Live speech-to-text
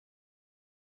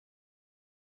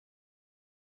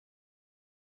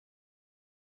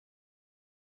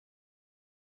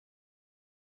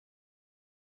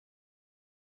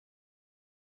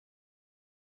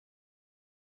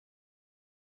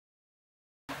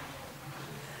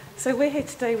So we're here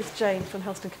today with Jane from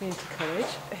Helston Community College,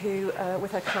 who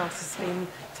with her class has been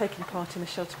taking part in the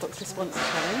ShelterBox Response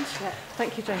Challenge. Yeah.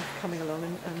 Thank you, Jane, for coming along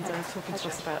and talking to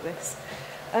us about this.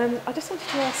 I just wanted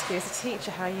to ask you, as a teacher,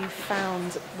 how you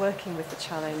found working with the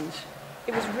challenge.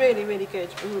 It was really, really good.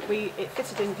 It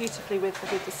fitted in beautifully with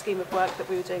the scheme of work that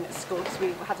we were doing at school, because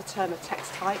we had a term of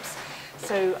text types.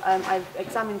 So I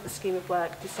examined the scheme of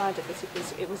work, decided that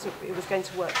it was going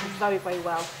to work very, very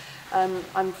well.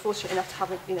 I'm fortunate enough to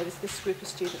have this group of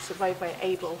students who are very, very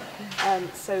able.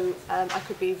 So I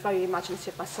could be very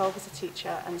imaginative myself as a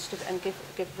teacher and give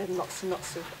them lots and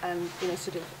lots of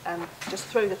just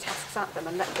throw the tasks at them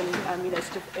and let them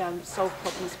solve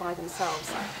problems by themselves.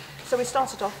 So we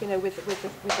started off, with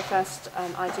the first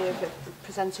idea of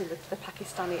presenting the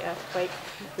Pakistani earthquake.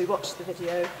 We watched the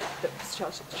video that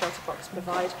ShelterBox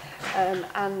provide,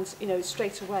 and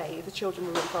straight away the children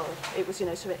were involved. It was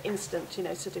sort of instant,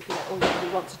 oh yeah, we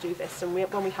want to do this. And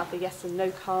when we had the yes and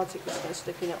no cards, it was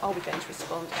are we going to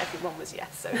respond? Everyone was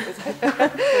yes, so it was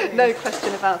no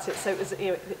question about it. So it was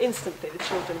instantly the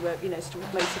children were sort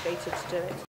of motivated to do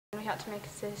it. We had to make a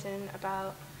decision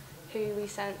about who we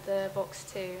sent the box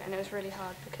to, and it was really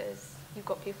hard because you've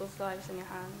got people's lives in your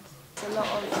hands. There's a lot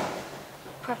of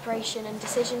preparation and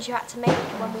decisions you had to make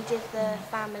when we did the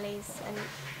families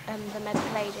and the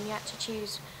medical aid, and you had to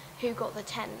choose who got the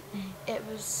tent. It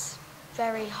was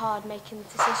very hard making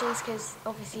decisions because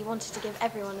obviously you wanted to give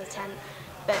everyone a tent,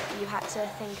 but you had to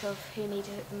think of who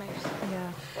needed it the most.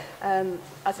 Yeah.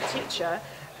 As a teacher,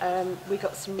 we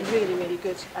got some really, really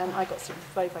good, I got some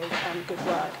very, very good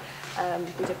work.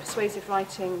 We did persuasive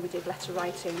writing, we did letter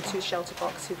writing to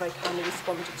ShelterBox, who very kindly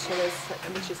responded to us,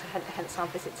 which is hence our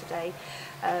visit today.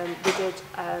 We did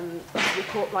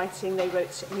report writing. They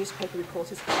wrote newspaper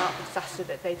reporters about the disaster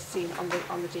that they'd seen on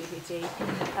the DVD.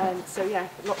 So yeah,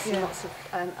 lots and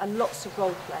lots of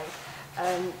role play.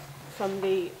 From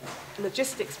the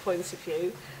logistics point of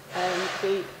view,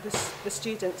 the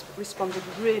students responded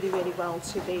really, really well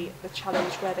to the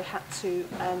challenge, where they had to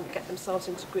get themselves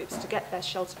into groups to get their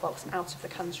ShelterBox out of the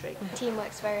country.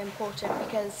 Teamwork's very important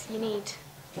because you need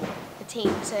a team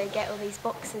to get all these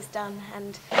boxes done,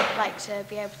 and like to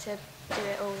be able to do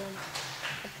it all and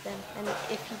everything. And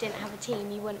if you didn't have a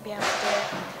team, you wouldn't be able to do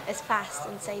it as fast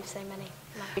and save so many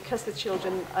lives. Because the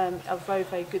children are very,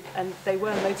 very good and they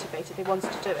were motivated, they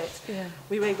wanted to do it,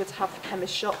 we were able to have the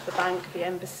chemist shop, the bank, the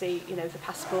embassy, the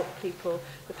passport people,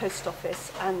 the post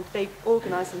office, and they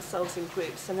organised themselves in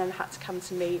groups and then had to come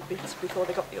to me before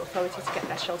they got the authority to get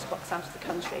their ShelterBox out of the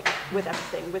country with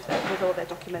everything, with all their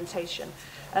documentation.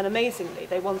 And amazingly,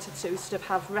 they wanted to sort of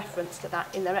have reference to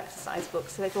that in their exercise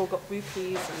books, so they've all got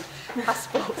rupees and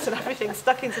passports and everything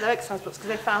stuck into their exercise books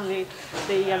because they found the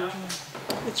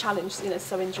challenge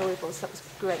so enjoyable. So that was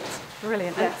great.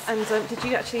 Brilliant. Yes. And did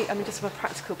you actually, just from a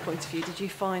practical point of view, did you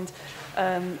find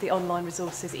the online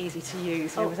resources easy to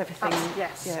use? Was everything?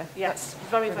 Yes. Yeah. Yes.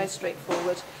 Very, very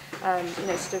straightforward.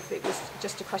 It was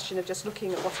just a question of just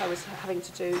looking at what I was having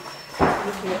to do,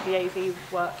 looking at the AV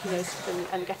work,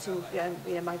 and getting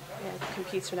my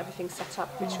computer and everything set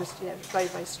up, which was very,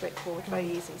 very straightforward, very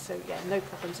easy. So yeah, no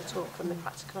problems at all from the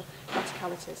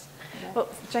practicalities. Yeah. Well,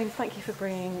 Jane, thank you for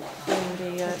bringing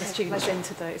the students in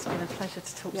today. It's been a pleasure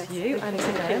to talk to you and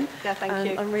to them. Yeah, thank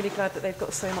you. I'm really glad that they've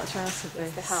got so much out of this.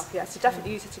 Yes, they have. Yeah, so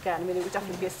definitely use it again. It would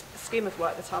definitely be a scheme of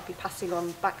work that I'll be passing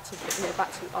on back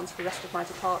onto the rest of my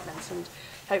department, and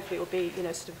hopefully it will be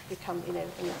become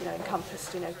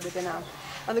encompassed within our.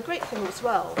 And the great thing as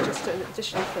well, just an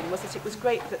additional thing, was that it was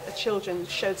great that the children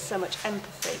showed so much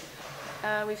empathy.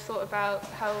 We've thought about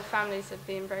how families have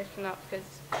been broken up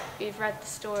because we've read the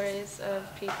stories of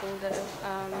people that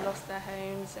have lost their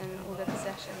homes and all their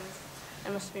possessions.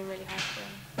 It must have been really hard for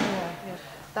them. Yeah.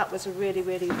 That was a really,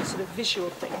 really sort of visual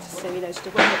thing to see.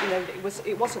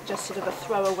 It wasn't just sort of a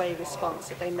throwaway response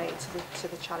that they made to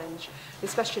the challenge,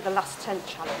 especially the last tent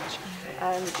challenge.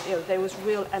 There was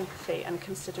real empathy and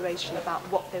consideration about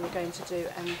what they were going to do,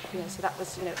 and so that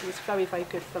was it was very, very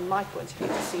good from my point of view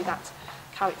to see that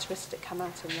characteristic come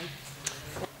out in them.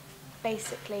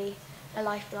 Basically, a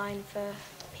lifeline for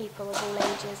people of all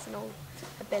ages and all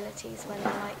abilities when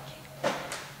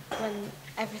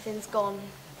everything's gone.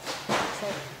 So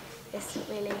it's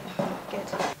really good.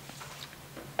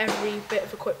 Every bit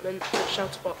of equipment that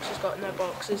ShelterBox has got in their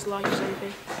box is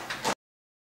life-saving.